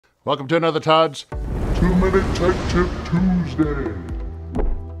Welcome to another Todd's 2-Minute Tech Tip Tuesday.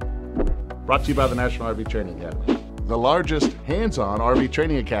 Brought to you by the National RV Training Academy, the largest hands-on RV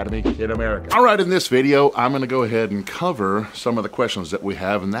training academy in America. All right, in this video, I'm gonna go ahead and cover some of the questions that we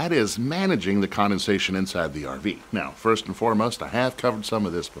have, and that is managing the condensation inside the RV. Now, first and foremost, I have covered some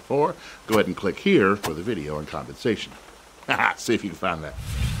of this before. Go ahead and click here for the video on condensation. See if you can find that.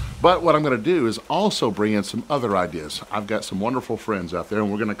 But what I'm going to do is also bring in some other ideas. I've got some wonderful friends out there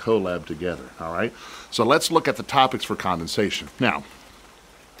and we're going to collab together, all right? So let's look at the topics for condensation. Now,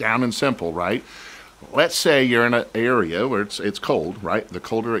 down and simple, right? Let's say you're in an area where it's cold, right? The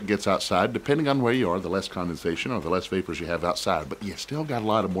colder it gets outside, depending on where you are, the less condensation or the less vapors you have outside, but you still got a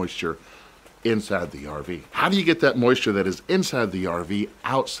lot of moisture inside the RV. How do you get that moisture that is inside the RV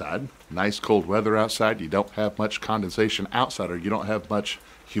outside? Nice cold weather outside, you don't have much condensation outside, or you don't have much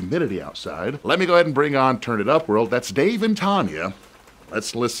humidity outside. Let me go ahead and bring on Turn It Up World. That's Dave and Tanya.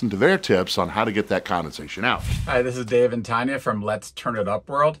 Let's listen to their tips on how to get that condensation out. Hi, this is Dave and Tanya from Let's Turn It Up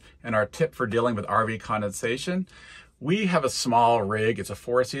World, and our tip for dealing with RV condensation. We have a small rig. It's a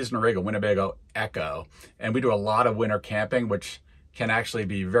 4-season rig, a Winnebago Echo, and we do a lot of winter camping, which can actually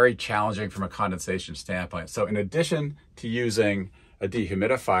be very challenging from a condensation standpoint. So in addition to using a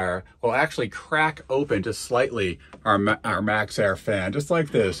dehumidifier, we'll actually crack open just slightly our max air fan, just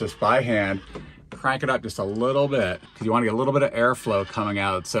like this, just by hand. Crank it up just a little bit, because you want to get a little bit of airflow coming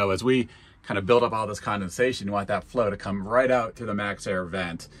out. So as we kind of build up all this condensation, you want that flow to come right out through the max air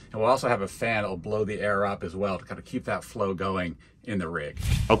vent. And we'll also have a fan that will blow the air up as well to kind of keep that flow going in the rig.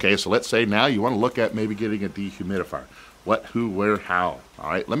 Okay, so let's say now you want to look at maybe getting a dehumidifier. What, who, where, how?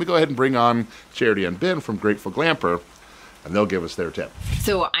 All right, let me go ahead and bring on Charity and Ben from Grateful Glamper, and they'll give us their tip.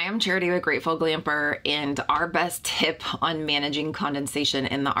 So I am Charity with Grateful Glamper, and our best tip on managing condensation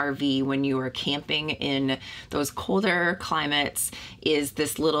in the RV when you are camping in those colder climates is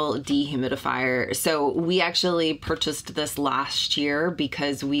this little dehumidifier. So we actually purchased this last year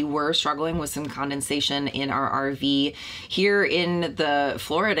because we were struggling with some condensation in our RV here in the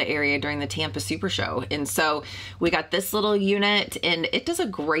Florida area during the Tampa Super Show. And so we got this little unit, and it does a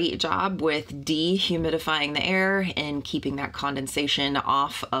great job with dehumidifying the air and keeping that condensation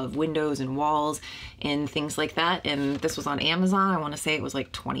off of windows and walls and things like that. And this was on Amazon. I want to say it was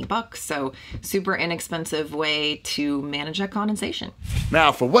like 20 bucks. So super inexpensive way to manage that condensation.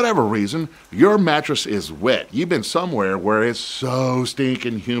 Now, for whatever reason, your mattress is wet. You've been somewhere where it's so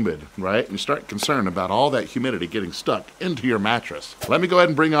stinking humid, right? And you start concerned about all that humidity getting stuck into your mattress. Let me go ahead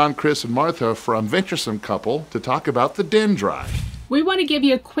and bring on Chris and Martha from Venturesome Couple to talk about the Den Dry. We want to give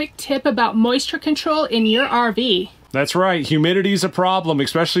you a quick tip about moisture control in your RV. That's right. Humidity is a problem,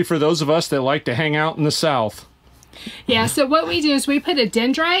 especially for those of us that like to hang out in the South. Yeah, so what we do is we put a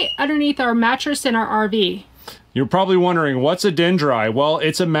Den Dry underneath our mattress in our RV. You're probably wondering, what's a Den Dry? Well,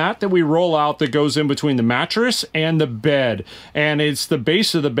 it's a mat that we roll out that goes in between the mattress and the bed. And it's the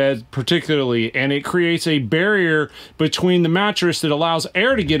base of the bed particularly. And it creates a barrier between the mattress that allows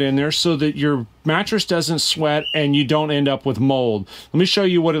air to get in there so that your mattress doesn't sweat and you don't end up with mold. Let me show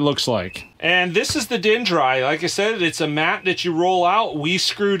you what it looks like. And this is the Den Dry. Like I said, it's a mat that you roll out. We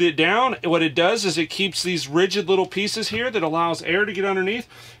screwed it down. What it does is it keeps these rigid little pieces here that allows air to get underneath.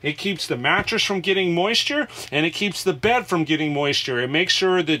 It keeps the mattress from getting moisture, and it keeps the bed from getting moisture. It makes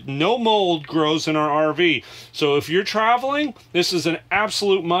sure that no mold grows in our RV. So if you're traveling, this is an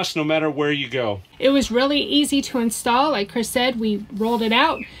absolute must no matter where you go. It was really easy to install. Like Chris said, we rolled it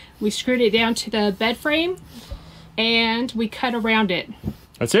out, we screwed it down to the bed frame, and we cut around it.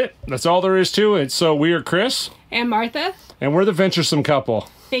 That's it. That's all there is to it. So we are Chris. And Martha. And we're the Venturesome Couple.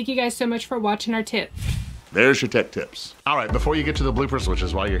 Thank you guys so much for watching our tip. There's your tech tips. All right, before you get to the bloopers, which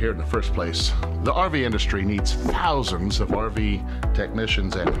is why you're here in the first place, the RV industry needs thousands of RV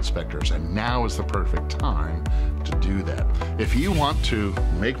technicians and inspectors, and now is the perfect time to do that. If you want to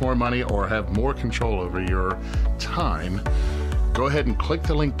make more money or have more control over your time, go ahead and click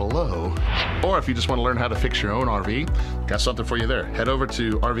the link below. Or if you just want to learn how to fix your own RV, got something for you there. Head over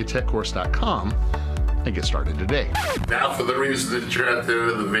to rvtechcourse.com and get started today. Now for the reason that you're out there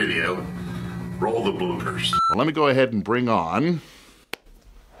in the video, roll the bloopers. Well, let me go ahead and bring on...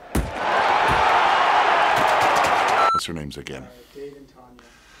 What's their names again? Dave and Tanya.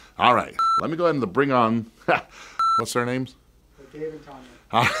 All right, let me go ahead and bring on... What's their names? Dave and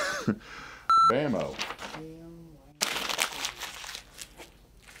Tanya. Bammo.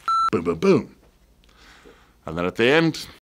 Boom, boom, boom. And then at the end,